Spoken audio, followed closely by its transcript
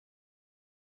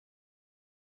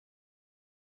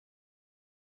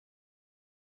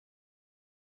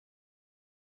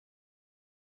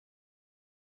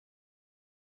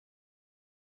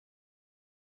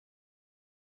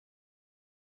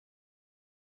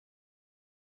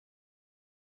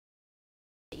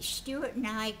Stewart and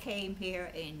I came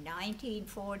here in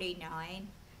 1949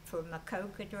 from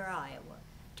Maquoketa, Iowa,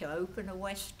 to open a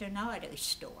Western auto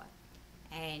store.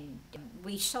 And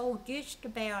we sold just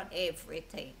about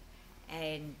everything.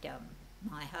 And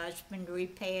my husband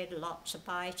repaired lots of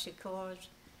bicycles.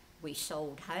 We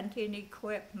sold hunting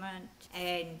equipment,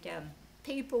 and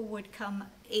people would come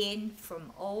in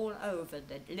from all over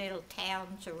the little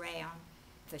towns around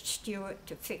for Stewart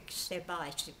to fix their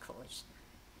bicycles.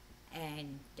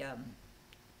 And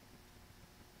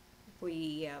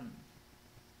we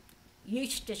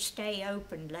used to stay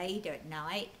open late at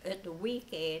night at the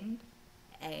weekend,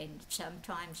 and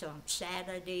sometimes on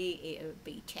Saturday it would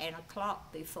be 10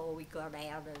 o'clock before we got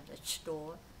out of the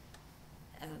store.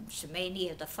 So many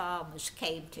of the farmers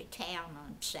came to town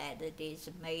on Saturdays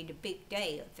and made a big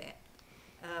day of it.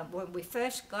 When we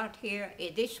first got here,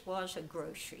 this was a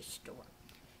grocery store,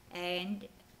 and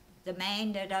the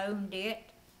man that owned it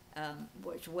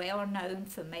was well known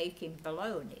for making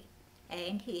bologna,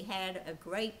 and he had a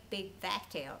great big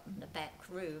vat out in the back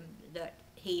room that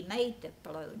he made the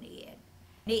bologna in.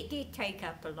 And it did take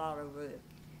up a lot of room.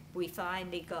 We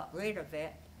finally got rid of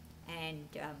it, and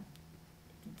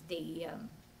the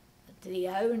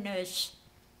owner's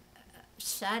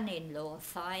son-in-law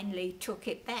finally took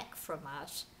it back from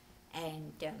us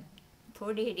and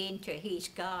put it into his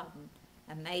garden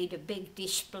and made a big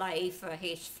display for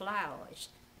his flowers.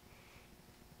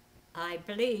 I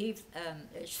believe,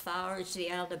 as far as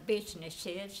the other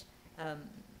businesses,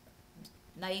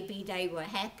 maybe they were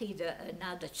happy that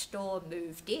another store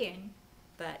moved in,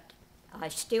 but I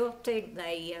still think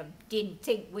they didn't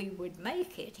think we would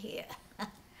make it here,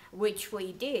 which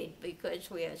we did,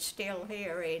 because we are still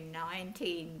here in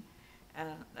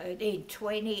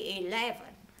 2011.